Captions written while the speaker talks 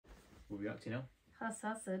What are we up to now?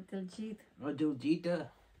 Hawwaa, Diljit. Oh, Diljit,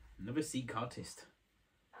 another Sikh artist.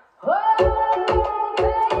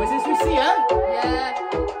 Oh, is this X Sia?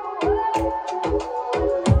 Yeah.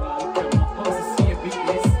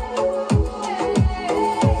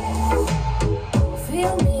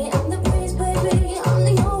 feel me, I'm the breeze, baby. I'm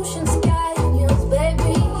the ocean, sky, and hills,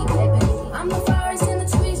 baby. I'm the forest in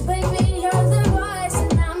the trees, baby. You're the rise,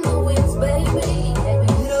 and I'm the winds, baby.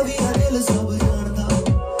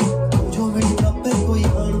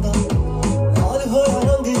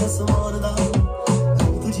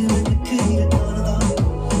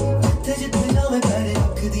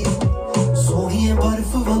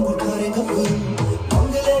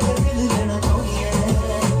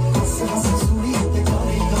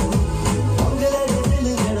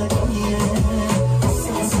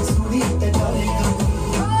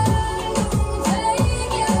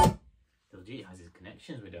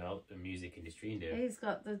 With the music industry in there. He's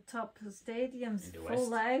got the top stadiums In the full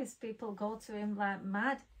West. house. People go to him like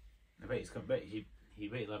mad. I bet he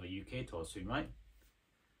will have a UK tour soon, right?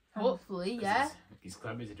 Hopefully, yeah. His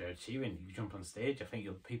celebrities are cheering. You jump on stage, I think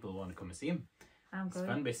people want to come and see him. I'm His going.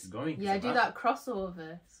 fan base is going. Yeah, do that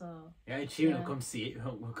crossover. So Yeah, cheering Yeah. will come see it.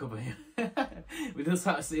 We'll cover him. We just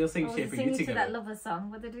have to sing Oh, Shape they're of You singing to together. that lover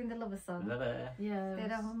song. Were they doing the lover song? Lover. yeah. They're a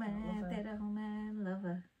Lover. woman, they're a woman,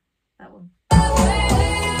 lover. That one.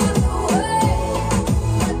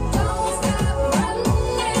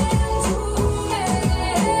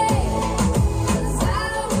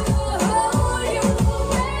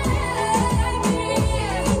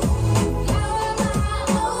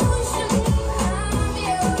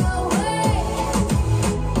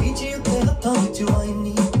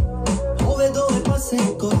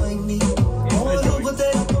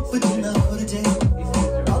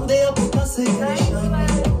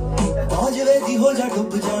 हो जा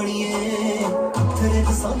डुब जानिए तेरे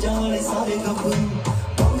तो सांझा वाले सारे गब्बरू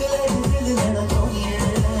मंगले दिल लेना चाहिए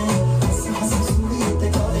हंस हंस सुनी ते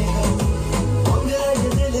गाले गब्बरू मंगले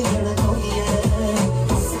दिल लेना चाहिए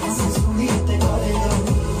हंस हंस सुनी ते गाले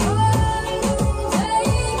गब्बरू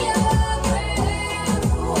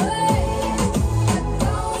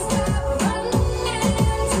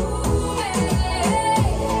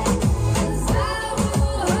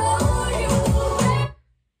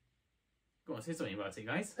Say something about it,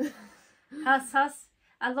 guys. Hawwaa.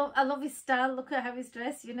 I love his style. Look at how he's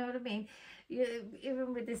dressed. You know what I mean?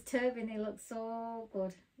 Even with his turban, he looks so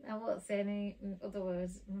good. I won't say any other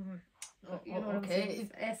words. You know what I'm saying?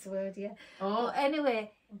 It's S word, yeah. Oh, But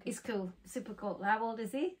anyway, he's cool. Super cool. How old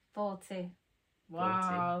is he? 40.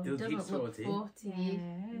 wow. He 40. doesn't look 40. 40.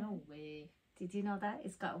 Yeah. No way. Did you know that?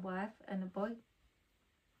 He's got a wife and a boy.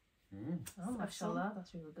 Oh, mashallah.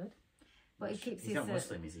 That's really good. But he keeps He's his... not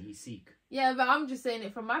Muslim, is he? He's Sikh. Yeah, but I'm just saying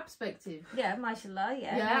it from my perspective. yeah, mashallah,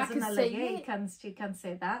 yeah. Yeah, I He's an can say alleged, it. She can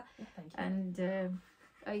say that. Yeah, thank you. And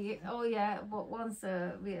oh yeah, but once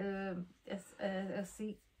a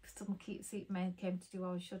Sikh, some cute Sikh men came to do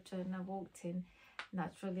our shutter, and I walked in.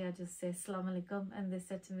 Naturally, I just say Assalamu alaikum, and they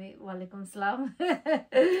said to me Wa alaikum salam.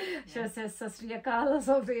 She says Sasri Akal or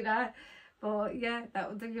something, right? But yeah, that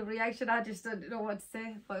was the reaction. I just didn't know what to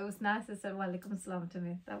say, but it was nice. They said Wa alaikum salam to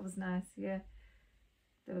me. That was nice. Yeah,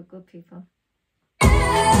 they were good people.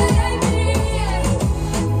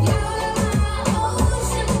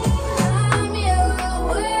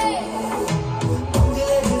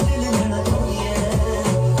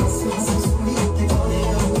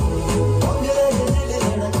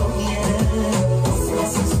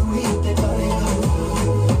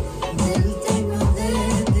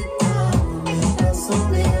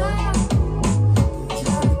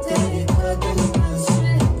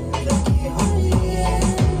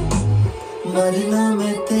 मरना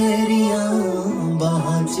मैं तेरिया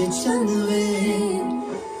बाहां च चनवे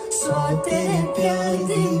सवा तेरे प्यार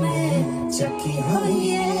दी मैं चकी हुई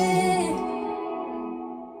है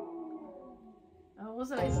I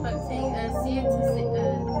wasn't expecting Sia to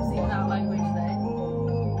sing that language there.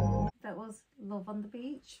 That was Love on the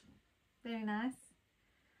Beach. Very nice.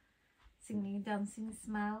 Singing, dancing,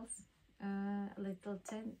 smiles, a little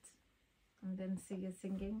tint, and then Sia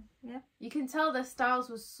singing. Yeah. You can tell their styles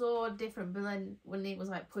were so different, but then when it was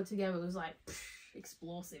like put together, it was like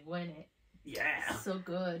explosive, wasn't it? Yeah. So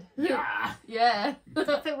good. Yeah. Yeah.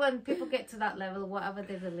 I think when people get to that level, whatever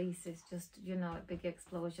they release is just, you know, a big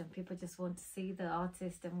explosion. People just want to see the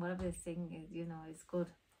artist, and whatever they sing, you know, is good.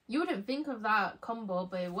 You wouldn't think of that combo,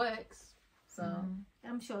 but it works. So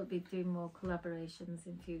I'm sure we'll be doing more collaborations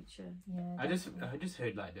in future. yeah. I just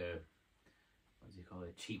heard like the what do you call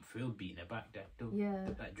it, cheap thrill beat in the back, that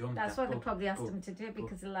drum. That's what they probably asked them to do,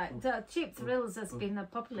 because they're like, the Cheap Thrills has been a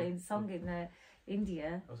popular song in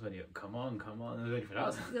India. I was ready. Come on. I was ready for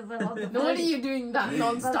that. Well, on the No wonder voice- you're doing that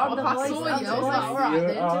non-stop. on the I voice, saw on you. the I was like, voice. alright You're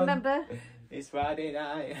then. Do you remember? It's Friday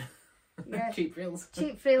night. Yeah. Cheap frills.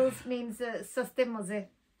 Cheap frills means suste muzzy.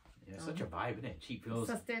 Yeah, such a vibe, isn't it? Cheap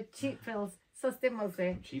frills. Cheap frills. Suste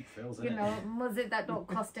muzzy. Cheap frills, You isn't know, it? muzzy that don't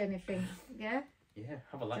cost anything. Yeah? Yeah,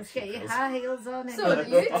 have a like. Just get your high heels on. And So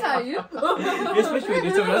do you, Tayyib? Especially when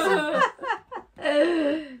you're someone else.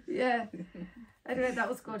 Yeah. Anyway, that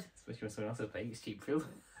was good. Especially when someone else is paying. It's cheap frills.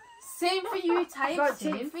 Same for you, I got Tayyib.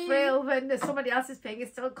 Same cheap for you. thrill when somebody else is paying.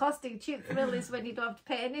 It's still costing. Cheap thrill is when you don't have to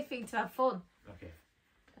pay anything to have fun. Okay.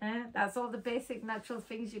 That's all the basic natural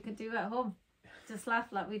things you can do at home. Just laugh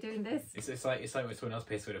like we're doing this. It's like when someone else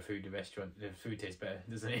pays for the food, the restaurant, the food tastes better,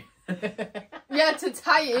 doesn't it? Yeah, to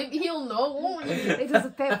Tayyib, he'll know, won't he? It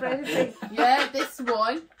doesn't pay for anything. Yeah, this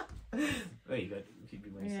one. There you go. Keep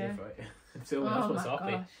your money Yeah. safe, right? If someone Oh else wants my to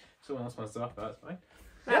offer, gosh. someone else wants to offer, that's fine.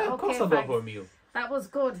 Right, Yeah, of course okay, I'll go thanks. for a meal. That was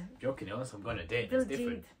good. Joking, unless I'm going on a date, it's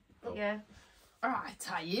different. Diljit. Yeah. Alright,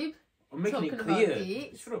 Tayyib. I'm making Talking it about clear.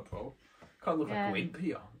 dates. Shut up, bro. Can't look Yeah. like a wimp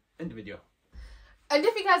here. End the video. And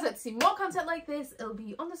if you guys like to see more content like this, it'll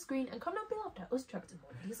be on the screen and comment down below after us track to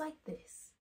more videos like this.